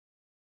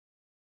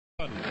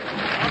Thank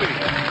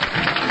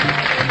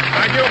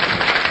you.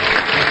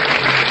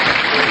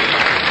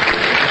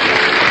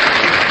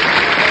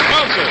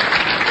 Walter.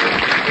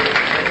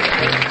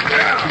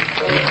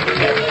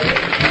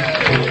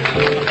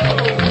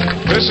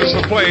 This is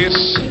the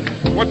place.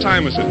 What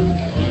time is it?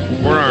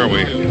 Where are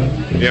we?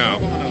 Yeah.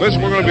 This,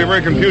 we're going to be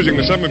very confusing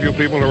to some of you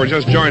people who are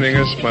just joining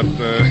us, but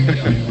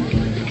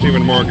it's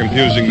even more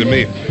confusing to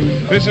me.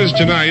 This is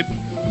tonight,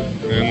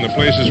 and the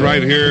place is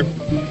right here.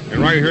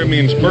 And right here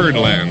means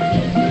Birdland,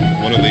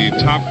 one of the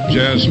top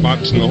jazz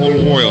spots in the whole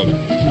world.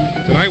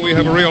 Tonight we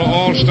have a real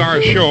all-star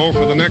show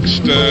for the next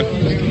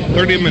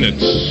 30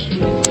 minutes.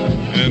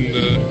 And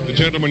the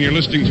gentleman you're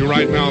listening to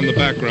right now in the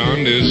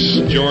background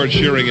is George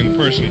Shearing in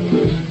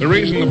person. The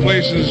reason the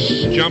place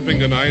is jumping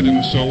tonight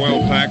and so well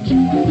packed is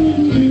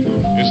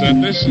that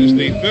this is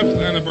the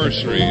 5th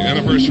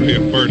anniversary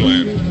of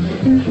Birdland.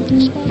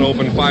 It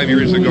opened 5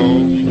 years ago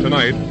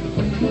tonight,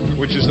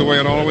 which is the way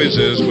it always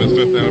is with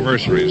 5th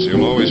anniversaries.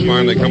 You'll always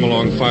find they come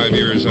along 5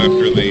 years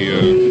after the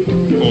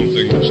whole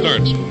thing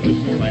starts.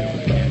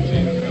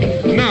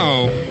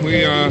 Now,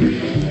 we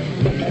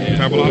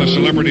have a lot of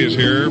celebrities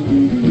here,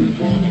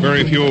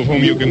 very few of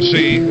whom you can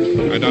see.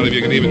 I doubt if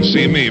you can even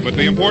see me, but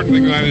the important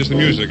thing tonight is the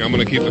music. I'm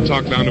going to keep the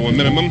talk down to a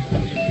minimum.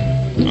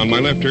 On my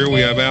left here, we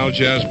have Al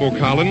Jazzbo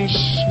Collins,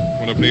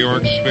 one of New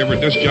York's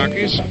favorite disc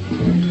jockeys.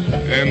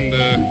 And,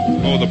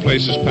 the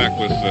place is packed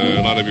with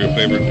a lot of your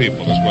favorite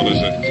people, as well as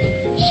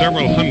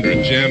several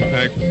hundred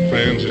jam-packed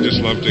fans who just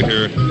love to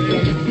hear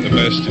the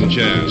best in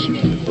jazz.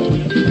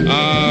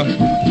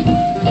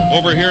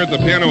 Over here at the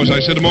piano, as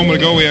I said a moment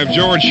ago, we have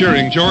George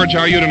Shearing. George,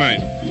 how are you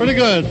tonight? Pretty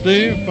good,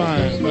 Steve.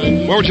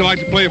 Fine. What would you like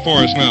to play for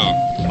us now?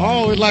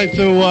 Oh, we'd like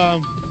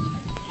to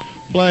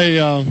play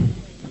a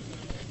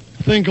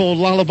thing called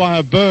Lullaby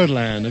of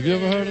Birdland. Have you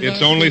ever heard of It's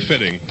that? only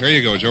fitting. There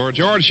you go, George.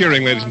 George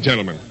Shearing, ladies and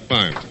gentlemen.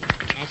 Fine.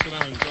 I'll sit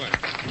down and enjoy it.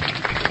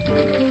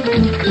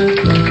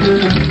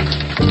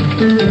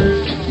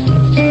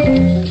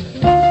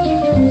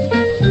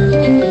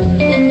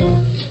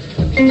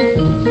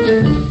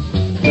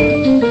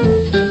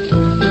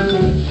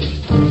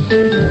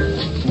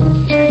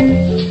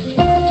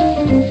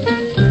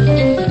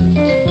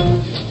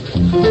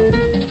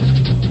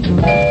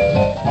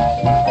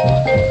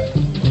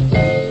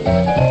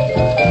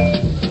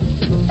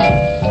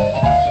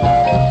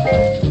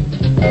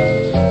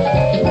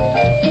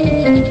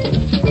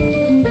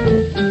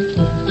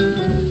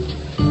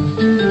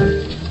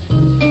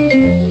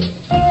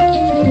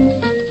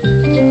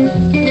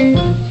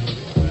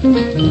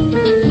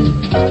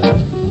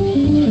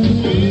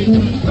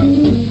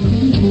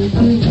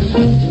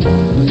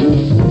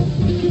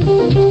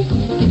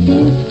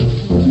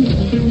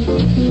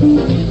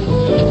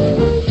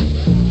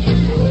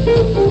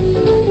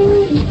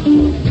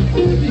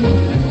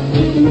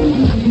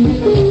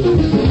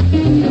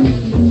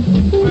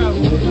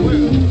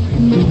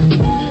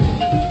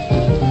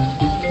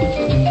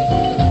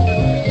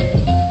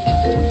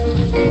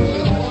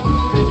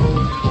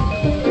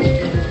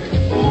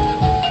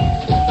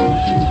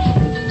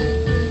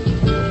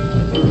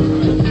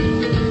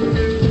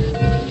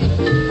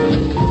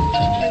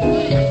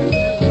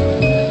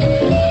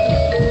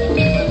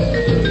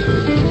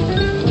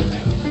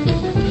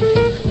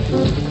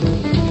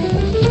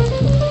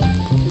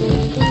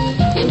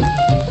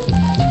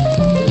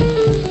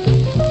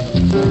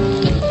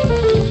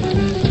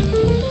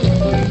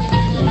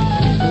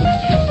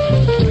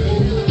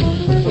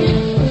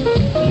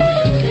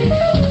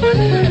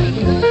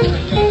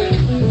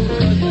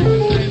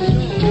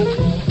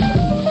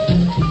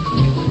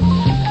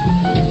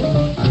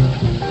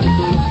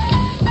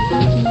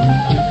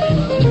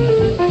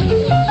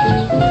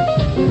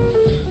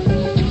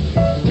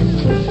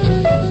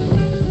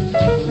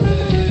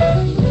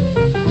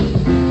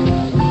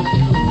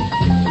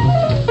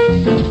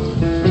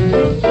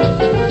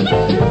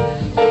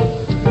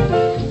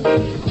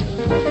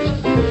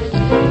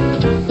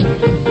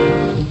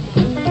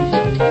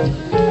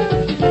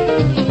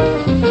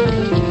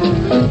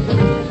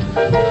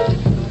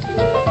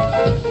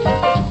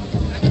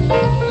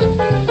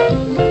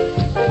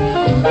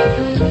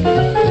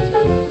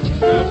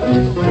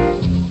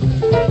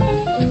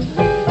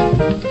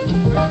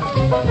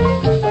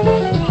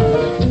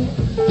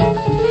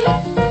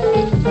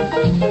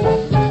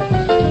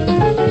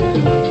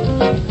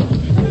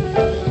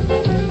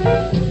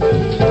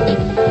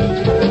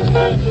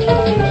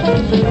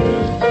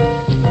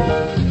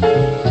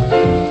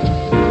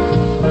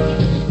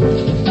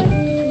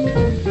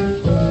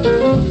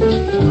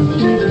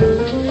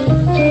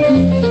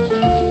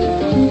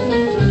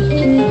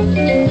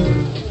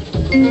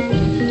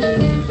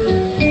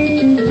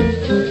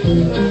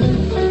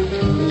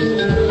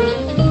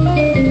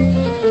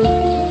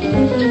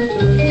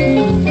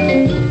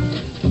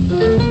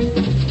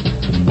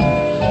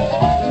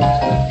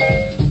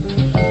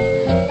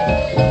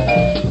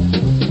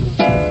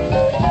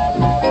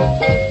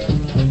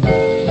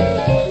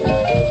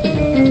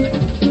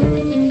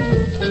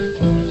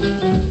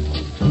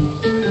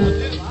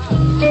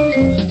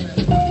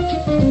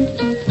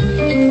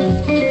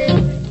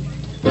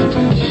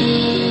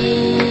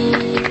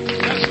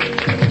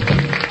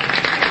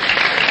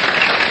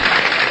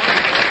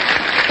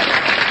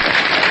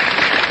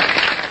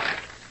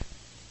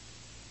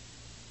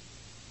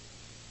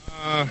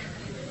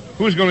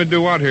 Who's going to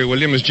do what here,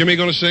 William? Is Jimmy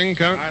going to sing,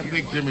 Count? I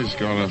think Jimmy's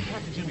going to.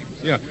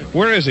 Yeah.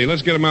 Where is he?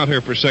 Let's get him out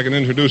here for a second.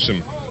 Introduce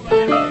him.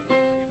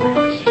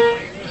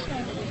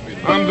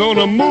 I'm going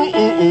to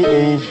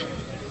move.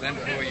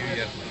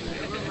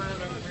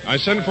 I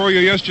sent for you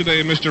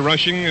yesterday, Mr.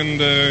 Rushing, and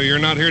you're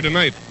not here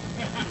tonight.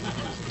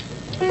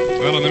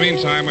 Well, in the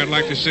meantime, I'd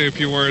like to say a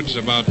few words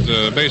about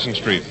Basin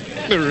Street.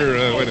 Wait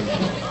a minute.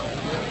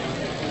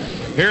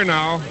 Here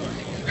now.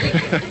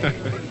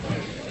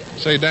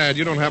 Say, Dad,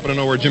 you don't happen to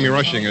know where Jimmy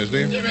Rushing is, do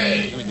you?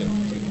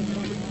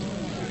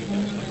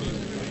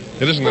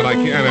 It isn't that I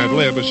can't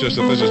ad-lib, it's just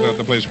that this is not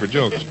the place for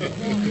jokes.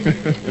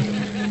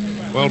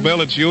 Well, Bill,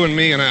 it's you and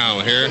me and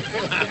Al here.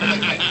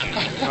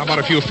 How about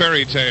a few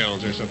fairy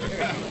tales or something?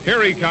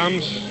 Here he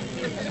comes.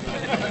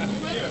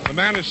 The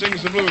man who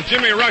sings the blues,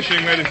 Jimmy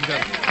Rushing, ladies and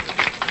gentlemen.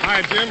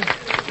 Hi, Jim.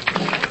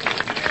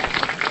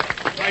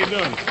 How you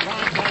doing?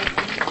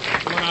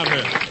 Come on out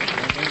here.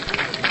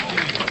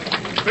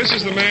 This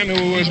is the man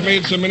who has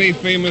made so many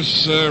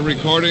famous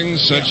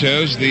recordings, such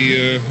as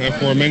the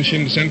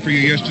aforementioned Sent For You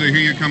Yesterday,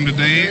 Here You Come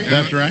Today.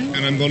 That's right.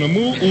 And I'm going to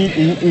move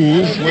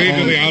way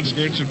to the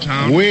outskirts of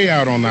town. Way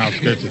out on the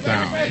outskirts of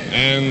town.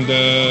 And,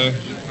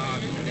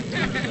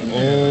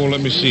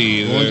 let me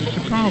see. Going to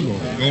Chicago.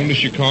 Going to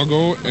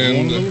Chicago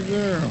and... little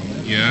girl.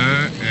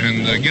 Yeah,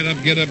 and get up,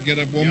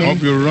 woman. I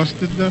hope you're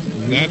rusted, Dusty.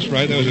 That's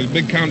right. That was a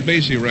big Count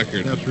Basie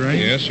record. That's right.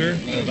 Yes, sir.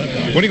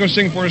 What are you going to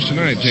sing for us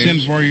tonight, James?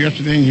 Sent for you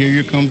yesterday, and here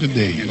you come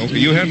today. Okay,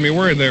 you had me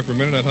worried there for a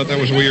minute. I thought that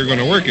was the way you were going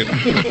to work it.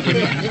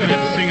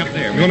 Sing up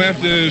there. You're going to have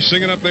to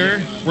sing it up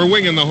there? We're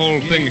winging the whole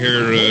thing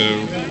here,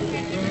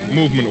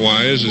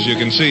 movement-wise, as you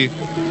can see.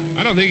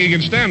 I don't think he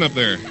can stand up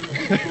there.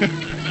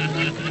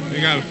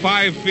 You got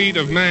 5 feet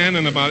of man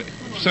and about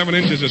 7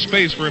 inches of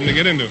space for him to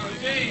get into.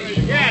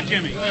 Yeah,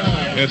 Jimmy.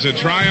 It's a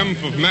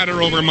triumph of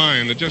matter over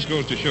mind. It just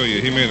goes to show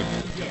you he made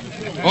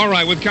it. All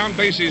right, with Count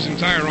Basie's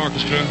entire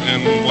orchestra,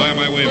 and why am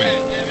I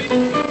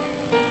waving?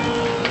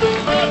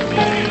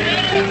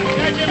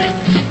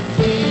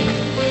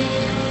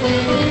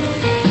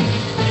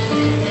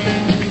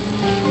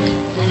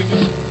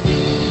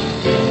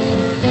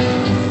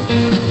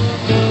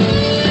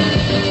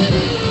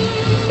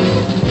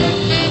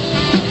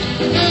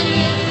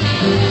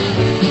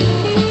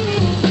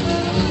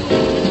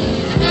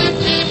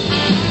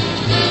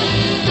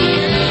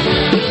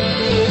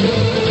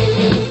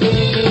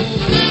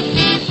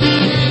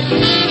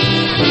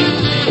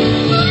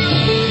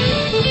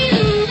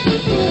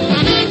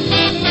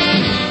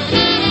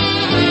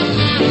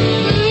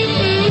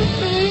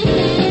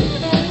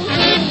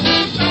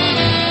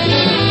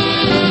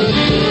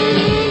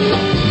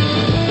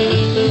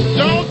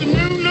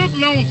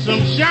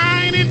 Lonesome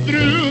shining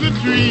through the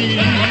trees.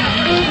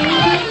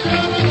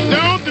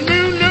 Don't the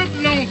moon look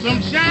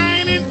lonesome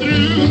shining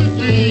through the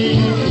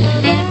trees?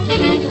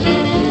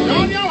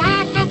 Don't your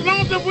house look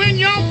lonesome when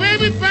your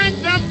baby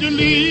packed up to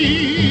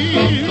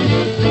leave?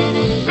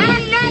 I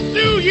love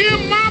to hear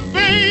my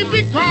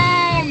baby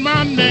call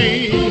my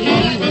name.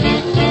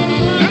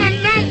 I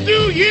love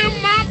to hear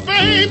my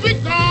baby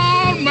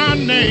call my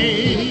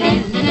name.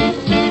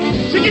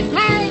 She can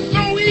call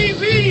so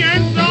easy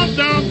and so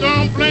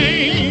doggone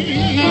plain.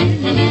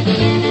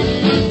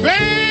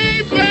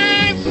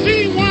 Baby,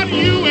 see what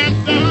you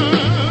have done.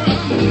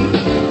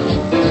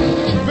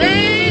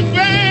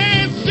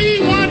 Baby, see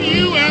what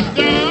you have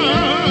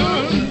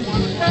done.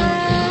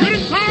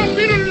 Couldn't cause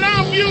me to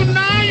love you,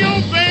 now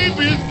your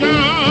baby's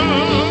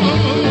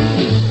gone.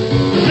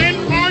 Sent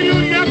for you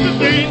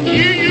yesterday,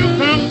 here you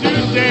come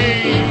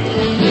today.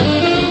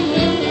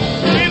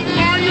 Sent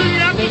for you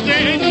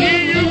yesterday,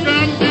 here you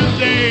come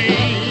today.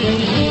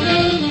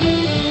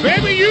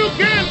 Baby, you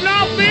can't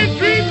love me,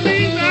 treat me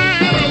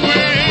that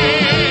way.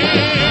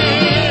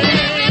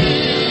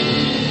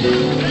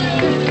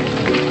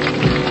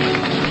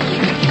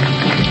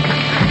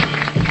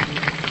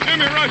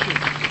 Jimmy Rushing.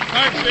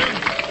 Thanks, Jim.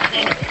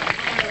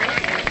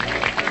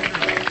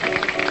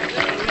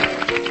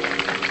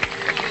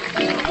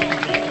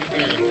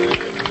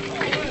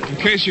 In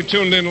case you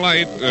tuned in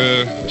light,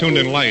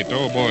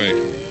 oh boy.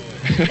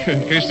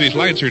 In case these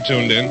lights are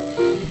tuned in,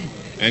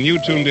 and you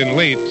tuned in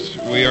late,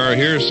 we are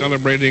here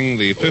celebrating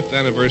the 5th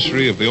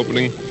anniversary of the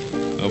opening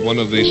of one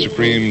of the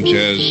supreme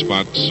jazz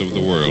spots of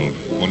the world.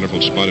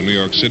 Wonderful spot in New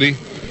York City,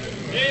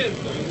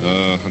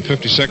 on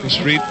 52nd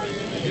Street,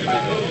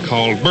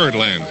 called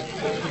Birdland.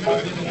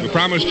 We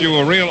promised you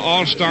a real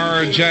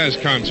all-star jazz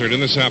concert in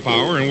this half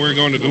hour, and we're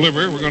going to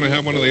deliver. We're going to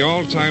have one of the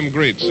all-time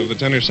greats of the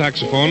tenor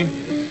saxophone,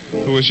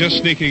 who was just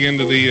sneaking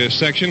into the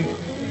section,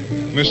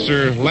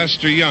 Mr.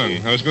 Lester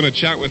Young. I was going to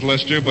chat with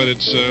Lester, but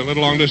it's a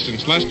little long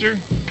distance. Lester?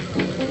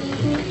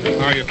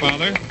 How are you,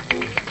 Father?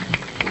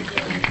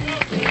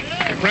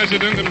 The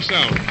President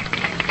himself.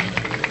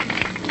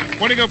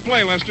 When are you going to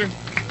play, Lester?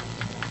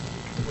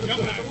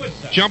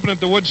 Jumpin' at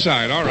the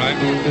Woodside. All right.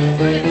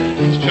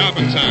 It's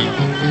Jumpin'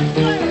 time.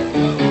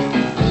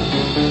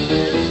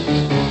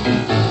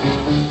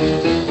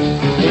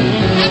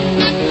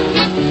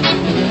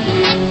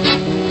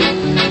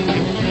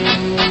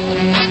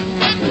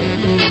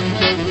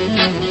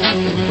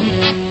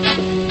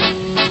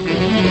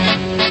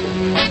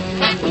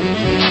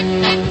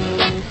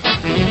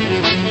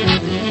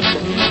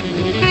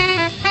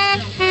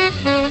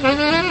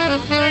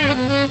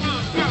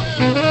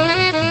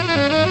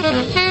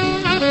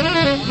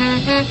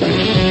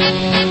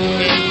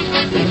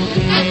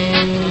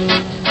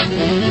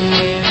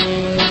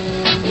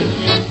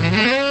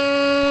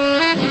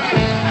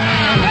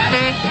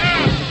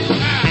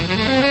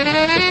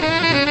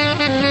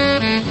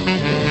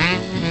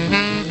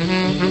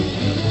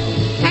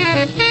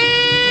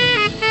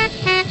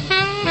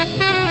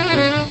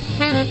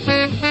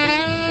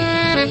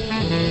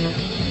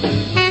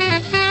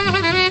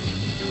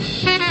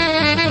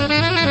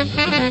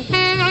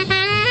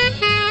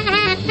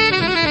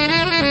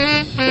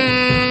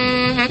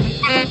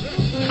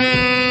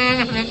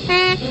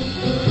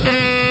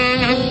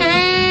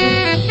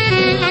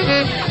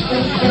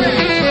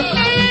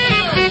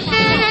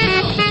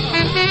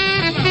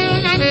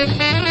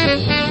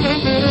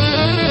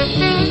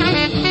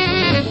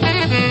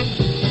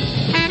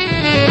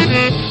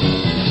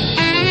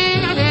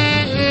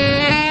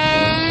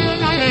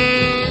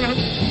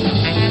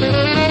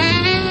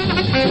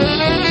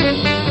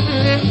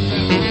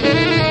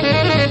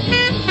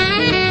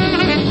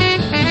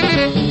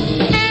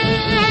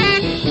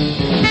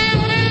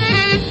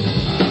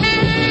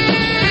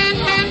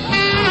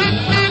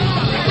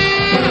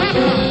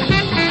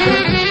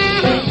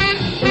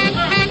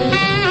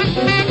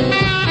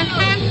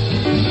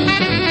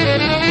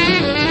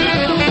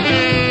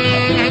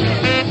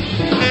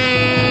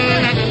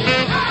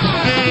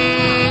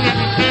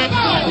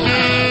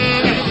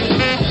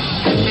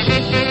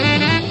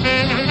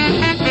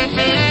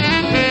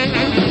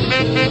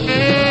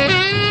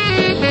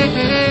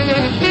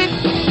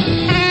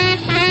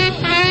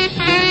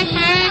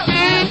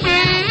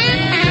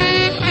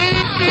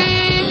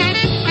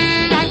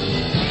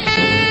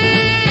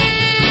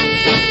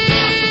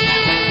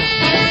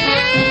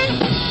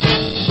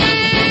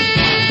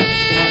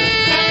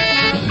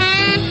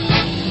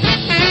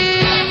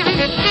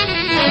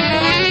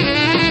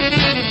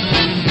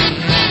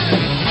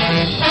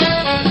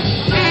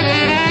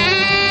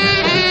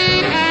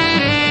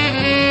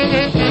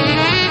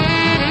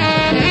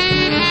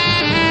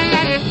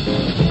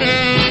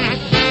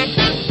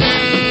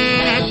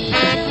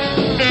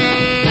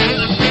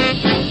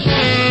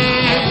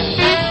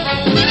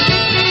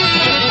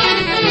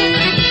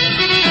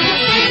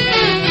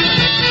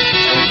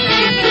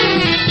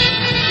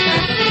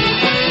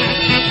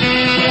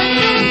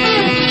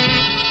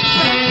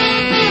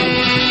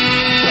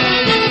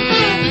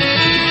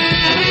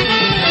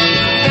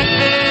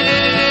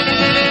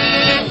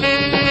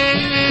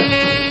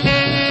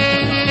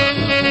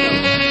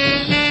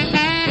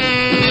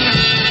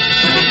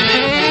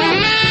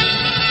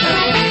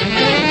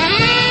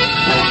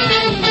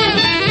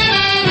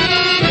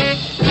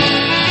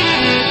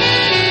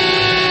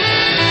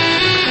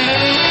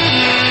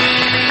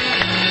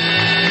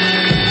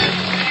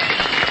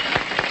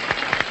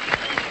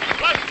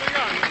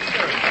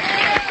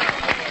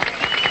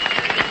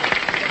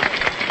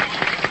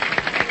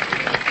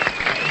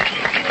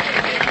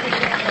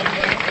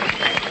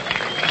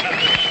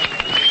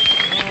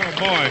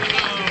 boy.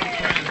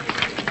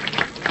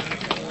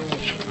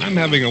 I'm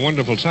having a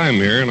wonderful time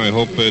here, and I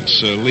hope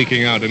it's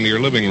leaking out into your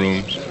living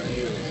rooms.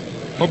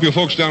 Hope you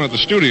folks down at the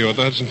studio at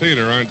the Hudson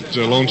Theater aren't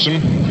lonesome.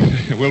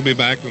 We'll be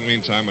back. In the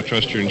meantime, I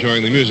trust you're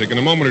enjoying the music. In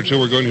a moment or two,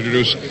 we're going to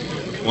introduce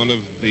one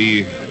of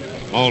the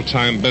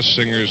all-time best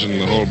singers in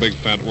the whole big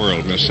fat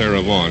world, Miss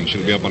Sarah Vaughan.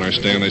 She'll be up on our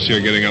stand. I see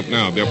her getting up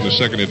now. I'll be up in a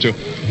second or two.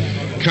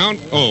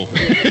 Count. Oh,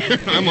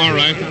 I'm all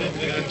right.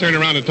 Turn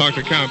around and talk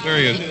to Count. There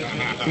he is.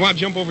 You want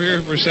to jump over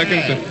here for a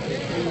second?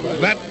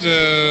 That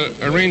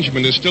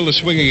arrangement is still the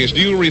swingingest.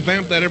 Do you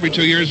revamp that every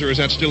 2 years, or is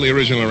that still the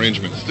original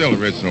arrangement? Still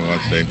original,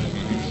 I'd say.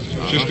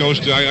 Just goes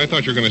to, I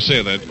thought you were going to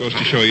say that. Goes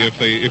to show you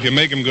if you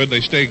make them good,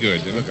 they stay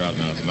good. Look out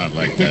now, it's not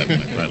like that.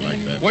 Not quite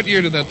like that. What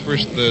year did that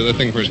the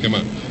thing first come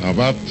out?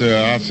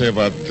 I'd say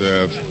about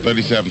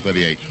 37,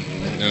 38.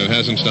 And it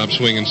hasn't stopped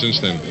swinging since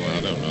then. Well,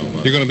 I don't know.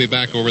 You're going to be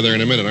back over there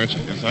in a minute, aren't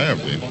you? Yes, I am,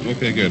 Dave.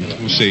 Okay, good.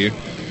 We'll see you.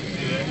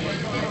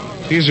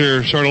 These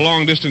are sort of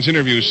long-distance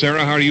interviews.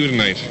 Sarah, how are you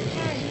tonight?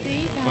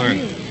 Steve, how Fine.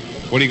 are you?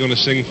 What are you going to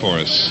sing for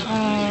us?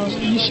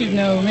 You should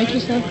know. Make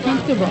yourself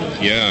comfortable.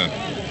 Yeah.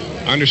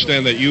 I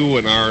understand that you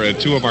and our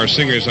two of our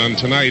singers on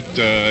tonight,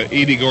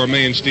 Edie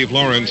Gourmet and Steve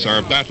Lawrence,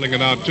 are battling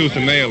it out tooth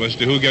and nail as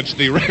to who gets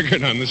the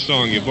record on this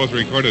song. You both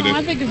recorded it.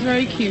 I think it's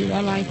very cute.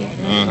 I like it.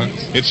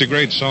 It's a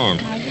great song.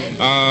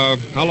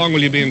 How long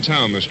will you be in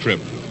town this trip?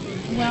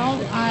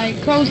 Well, I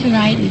close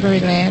tonight in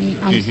Birdland.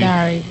 I'm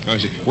sorry. I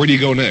see. Where do you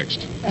go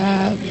next?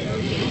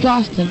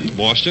 Boston.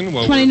 Boston?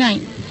 Well,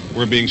 29th.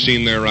 We're being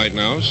seen there right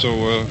now,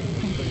 so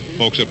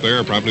folks up there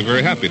are probably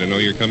very happy to know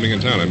you're coming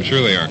in town. I'm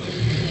sure they are.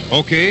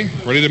 Okay,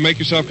 ready to make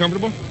yourself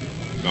comfortable?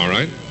 All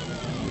right.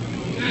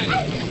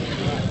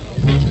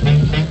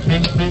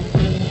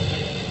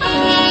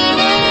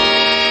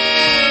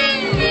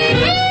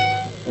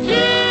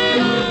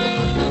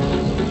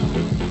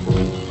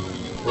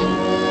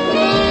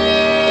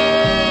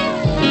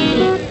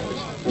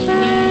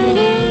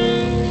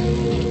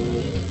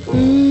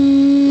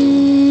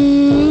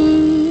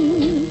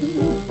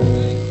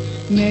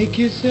 Make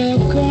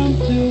yourself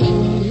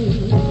comfortable.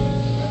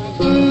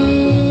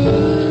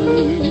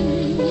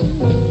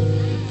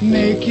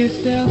 Make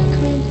yourself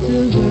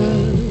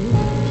comfortable.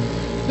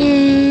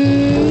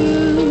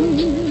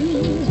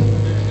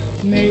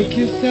 Make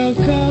yourself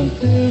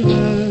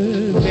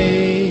comfortable,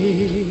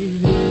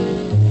 baby.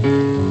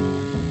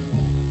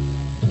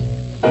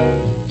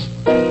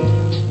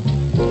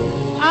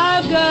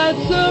 I've got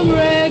some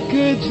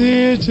records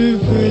here to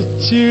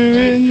put you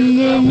in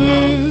the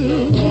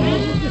mood.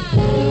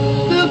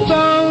 The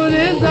phone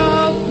is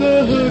off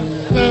the hook,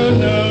 so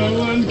no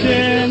one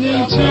can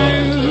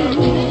intrude.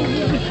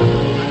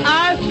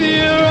 I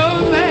feel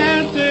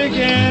romantic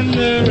and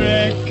the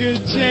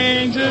record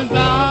changes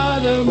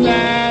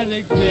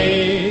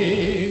automatically.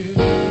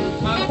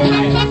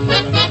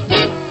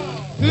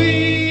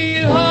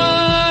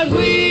 Sweetheart,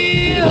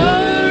 we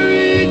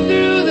hurry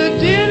through the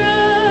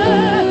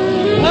dinner,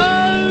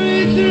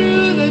 hurry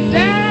through the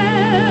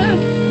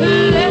dance,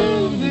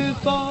 left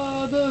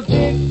before the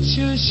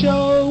picture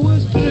show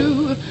was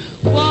through.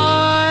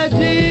 Why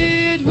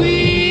did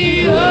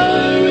we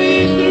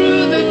hurry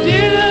through the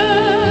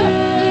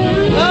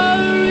dinner,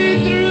 hurry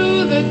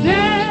through the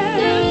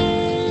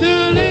dance,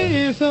 to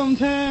leave some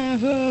time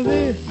for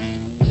this,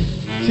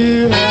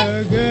 to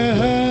hug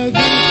a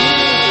kiss.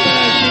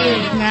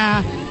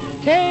 Now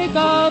take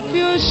off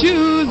your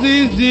shoes,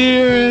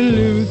 dear, and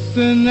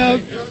loosen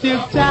up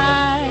your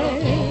tie.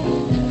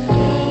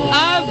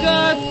 I've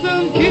got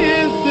some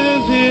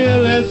kisses here,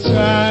 let's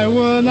try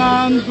one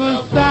on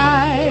for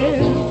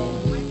size.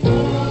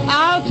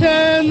 I'll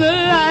turn the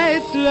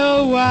lights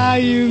low while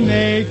you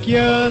make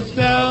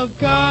yourself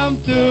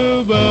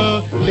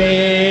comfortable,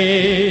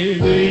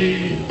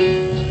 baby.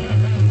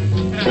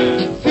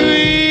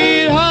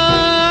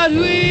 Sweetheart,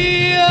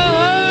 we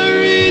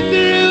hurry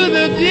through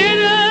the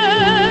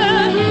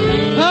dinner,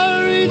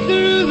 hurry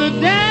through the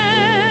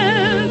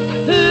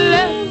dance,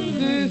 left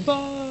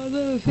before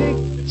the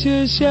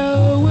picture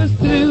show was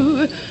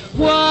through.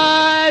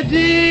 Why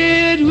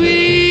did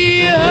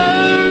we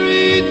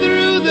hurry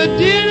through the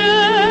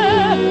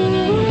dinner,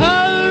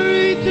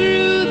 hurry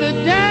through the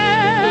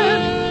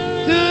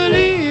dance, to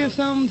leave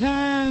some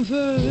time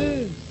for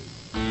this,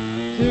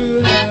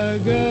 to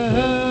hug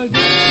a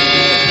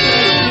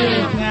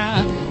kiss.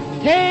 Now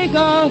take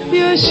off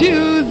your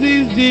shoes,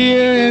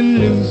 dear, and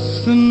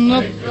loosen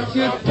up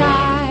your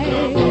tie.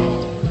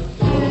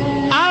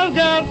 I've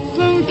got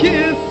some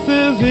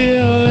kisses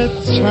here,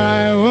 let's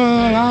try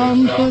one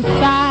on for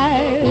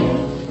size.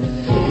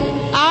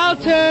 I'll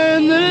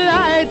turn the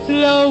lights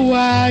low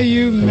while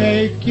you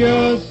make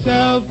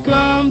yourself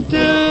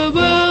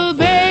comfortable,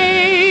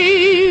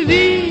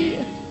 baby.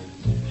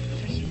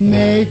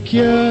 Make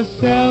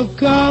yourself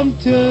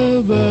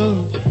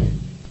comfortable,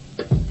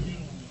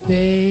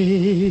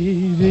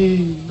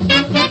 baby.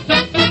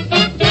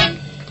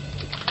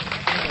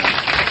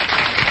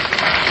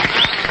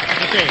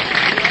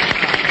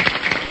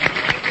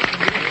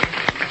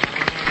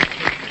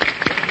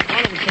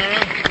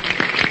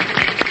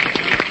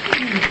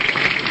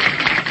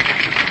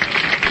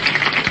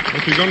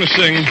 if you're going to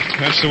sing,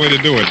 that's the way to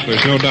do it.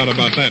 There's no doubt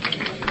about that.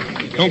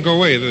 Don't go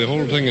away. The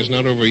whole thing is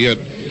not over yet.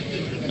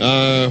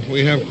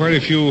 We have quite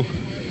a few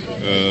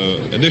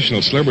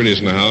additional celebrities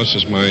in the house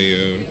as my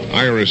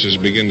irises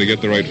begin to get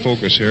the right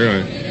focus here.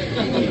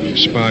 I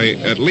spy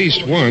at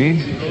least one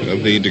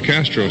of the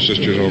DeCastro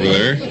sisters over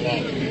there.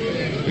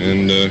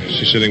 And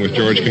she's sitting with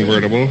George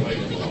Convertible.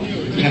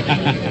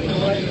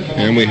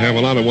 And we have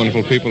a lot of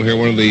wonderful people here.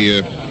 One of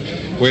the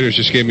waiters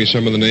just gave me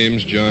some of the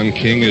names. John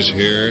King is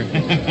here.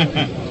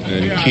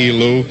 And Key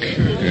Luke.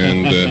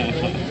 And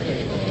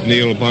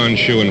Neil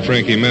Bonshu and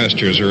Frankie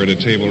Masters are at a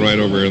table right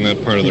over in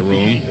that part of the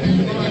room.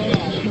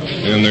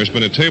 And there's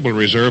been a table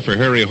reserved for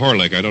Harry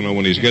Horlick. I don't know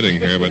when he's getting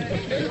here, but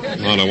a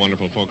lot of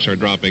wonderful folks are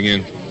dropping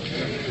in.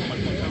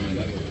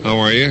 How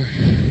are you?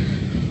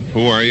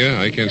 Who are you?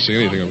 I can't see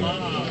anything of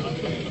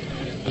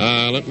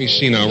them. Let me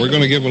see now. We're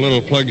going to give a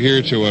little plug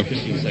here to a...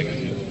 15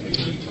 seconds.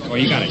 Oh,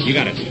 you got it.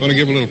 I'm going to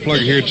give a little plug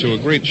here to a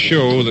great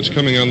show that's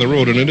coming on the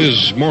road, and it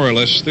is more or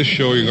less this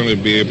show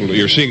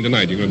you're seeing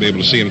tonight. You're going to be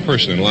able to see in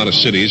person in a lot of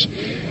cities.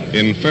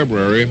 In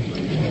February,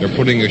 they're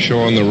putting a show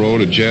on the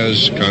road, a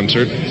jazz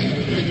concert,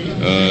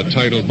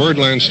 titled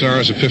Birdland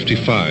Stars of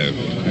 55.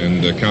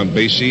 And Count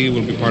Basie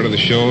will be part of the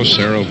show,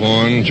 Sarah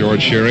Vaughan,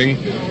 George Shearing,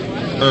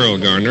 Earl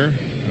Garner,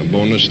 a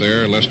bonus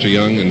there, Lester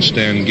Young, and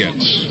Stan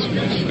Getz,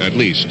 at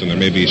least. And there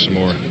may be some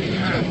more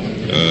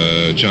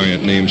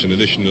giant names in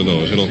addition to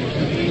those. It'll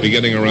be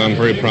getting around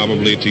very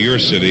probably to your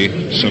city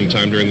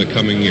sometime during the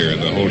coming year.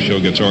 The whole show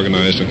gets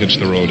organized and hits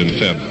the road in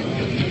Feb.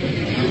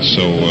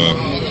 So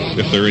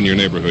if they're in your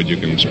neighborhood, you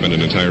can spend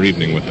an entire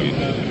evening with them.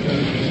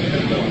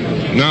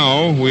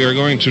 Now we are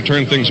going to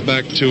turn things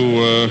back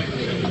to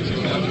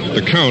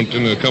the Count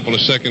in a couple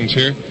of seconds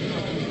here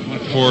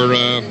for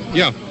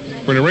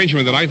an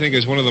arrangement that I think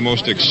is one of the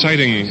most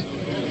exciting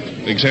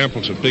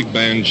examples of big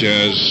band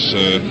jazz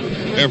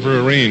ever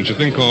arranged. A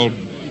thing called,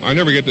 I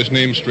never get this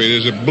name straight,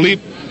 is it Bleep?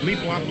 Bleep,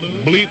 Blop,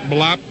 Blues. Bleep,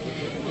 Blop.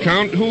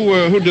 Count,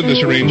 who did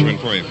this arrangement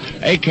for you?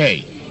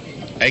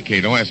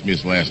 AK, don't ask me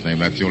his last name.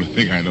 That's the only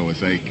thing I know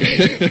is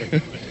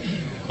AK.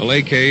 Well,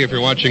 AK, if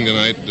you're watching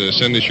tonight,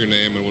 send us your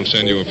name and we'll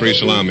send you a free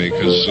salami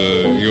because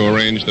you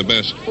arranged the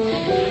best.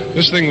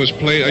 This thing was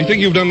played, I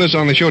think you've done this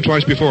on the show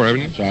twice before,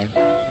 haven't you? Sorry.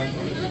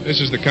 This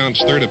is the Count's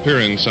third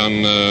appearance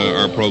on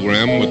our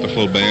program with the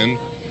full band.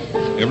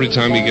 Every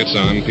time he gets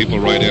on, people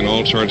write in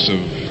all sorts of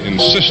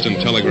insistent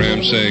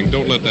telegrams saying,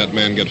 don't let that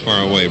man get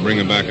far away, bring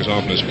him back as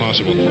often as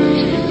possible.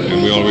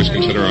 And we always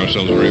consider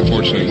ourselves very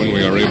fortunate when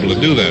we are able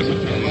to do that.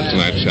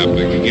 Tonight's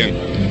happening again.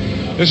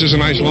 This is a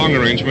nice long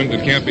arrangement.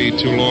 It can't be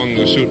too long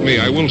to suit me.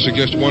 I will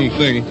suggest one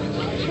thing,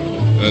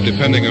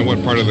 depending on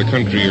what part of the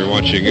country you're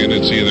watching in.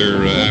 It's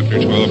either after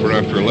 12 or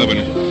after 11.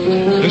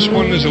 This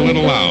one is a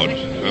little loud,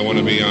 I want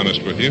to be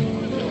honest with you.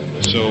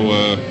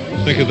 So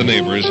think of the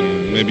neighbors,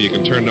 and maybe you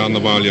can turn down the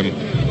volume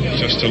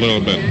just a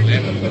little bit.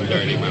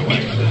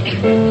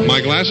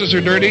 My glasses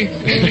are dirty?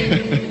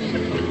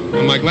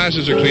 Well, my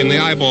glasses are clean. The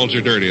eyeballs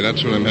are dirty.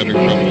 That's what I'm having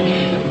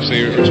trouble.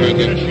 See, it's right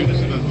there.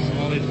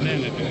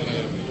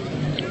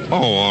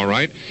 Oh, all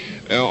right.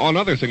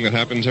 Another thing that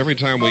happens every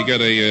time we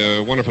get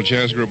a wonderful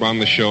jazz group on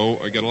the show,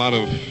 I get a lot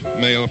of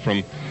mail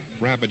from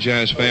rabid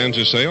jazz fans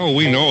who say, oh,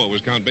 we know it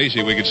was Count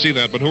Basie. We could see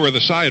that, but who are the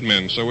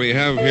sidemen? So we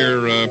have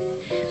here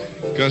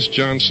Gus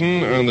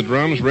Johnson on the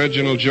drums,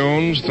 Reginald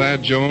Jones,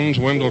 Thad Jones,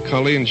 Wendell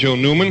Cully, and Joe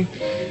Newman.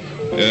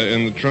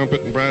 In the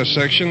trumpet and brass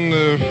section,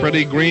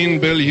 Freddie Green,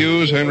 Bill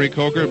Hughes, Henry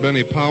Coker,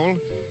 Benny Powell.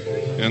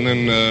 And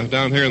then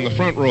down here in the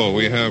front row,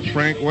 we have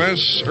Frank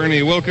West,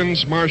 Ernie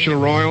Wilkins, Marshall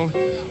Royal,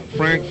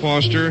 Frank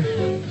Foster,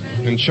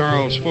 and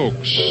Charles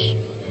Folks.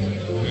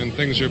 And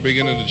things are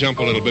beginning to jump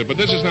a little bit. But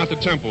this is not the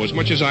tempo. As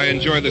much as I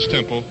enjoy this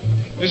tempo,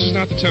 this is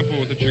not the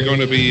tempo that you're going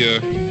to be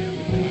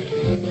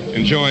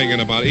enjoying in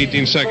about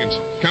 18 seconds.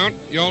 Count,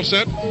 you all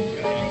set?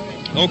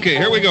 Okay,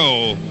 here we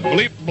go.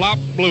 Bleep, Blop,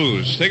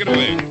 Blues. Take it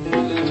away.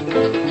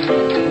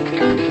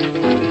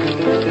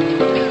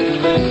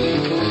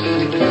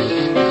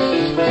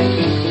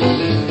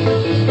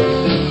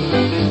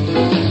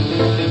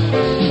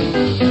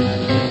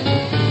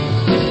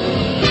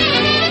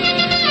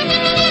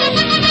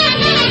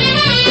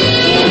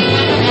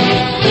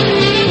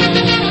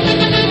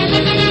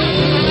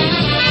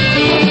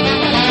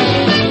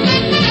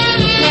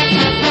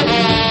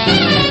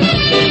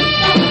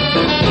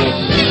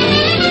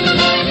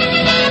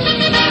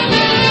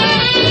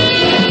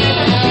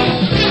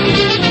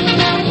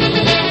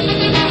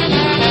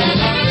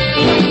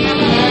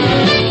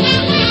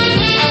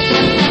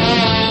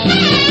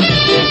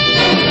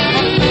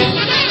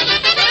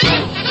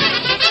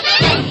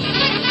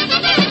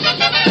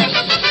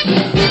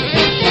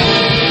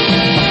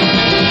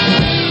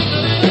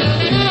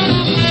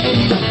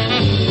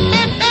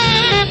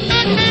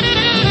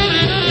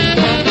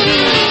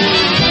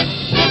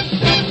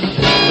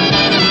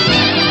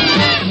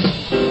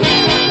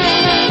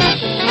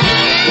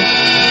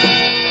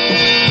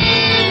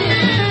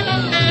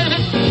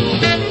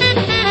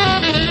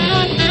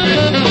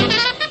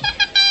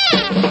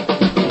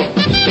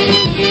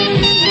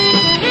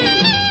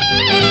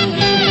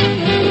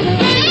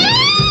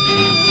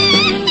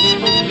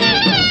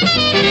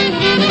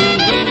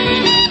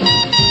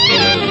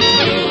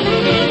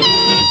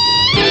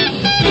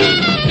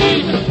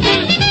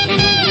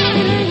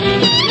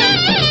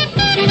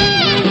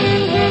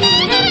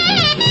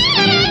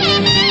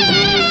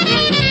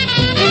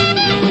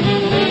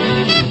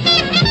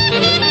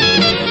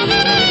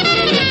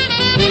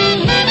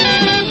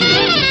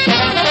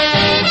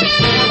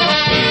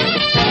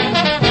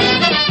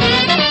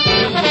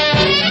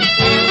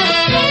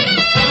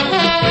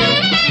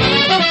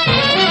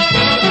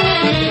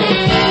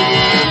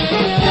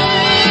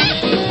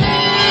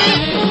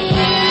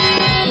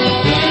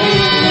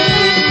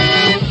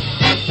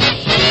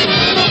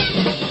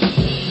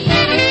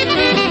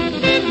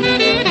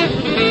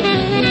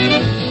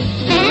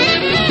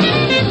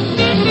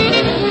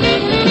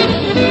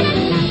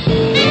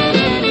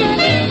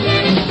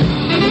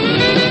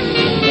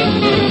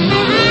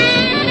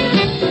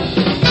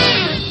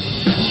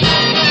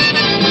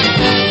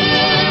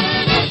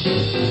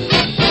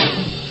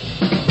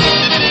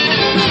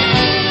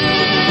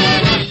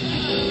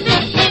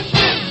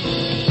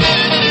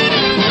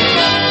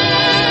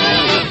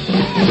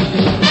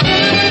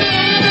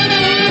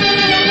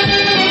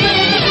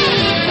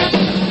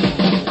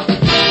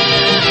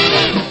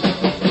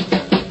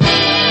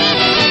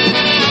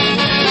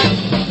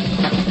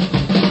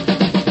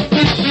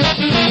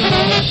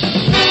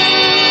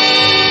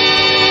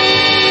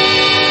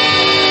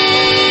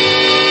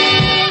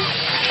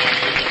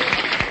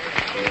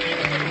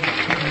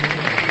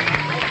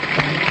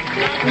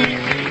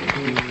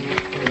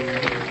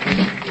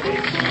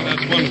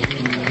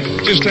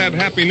 just had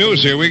happy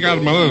news here. We got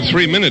another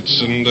 3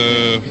 minutes, and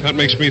that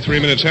makes me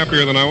 3 minutes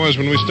happier than I was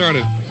when we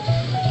started.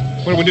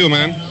 What do we do,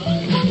 man?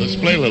 Let's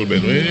play a little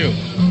bit, will you?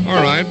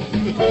 All right.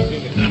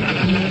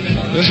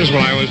 This is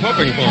what I was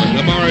hoping for. Can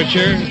I borrow a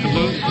chair?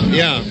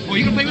 Yeah. Oh,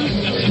 you can play with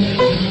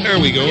me? There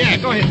we go. Yeah,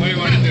 go ahead. What do you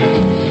want to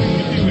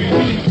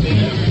do?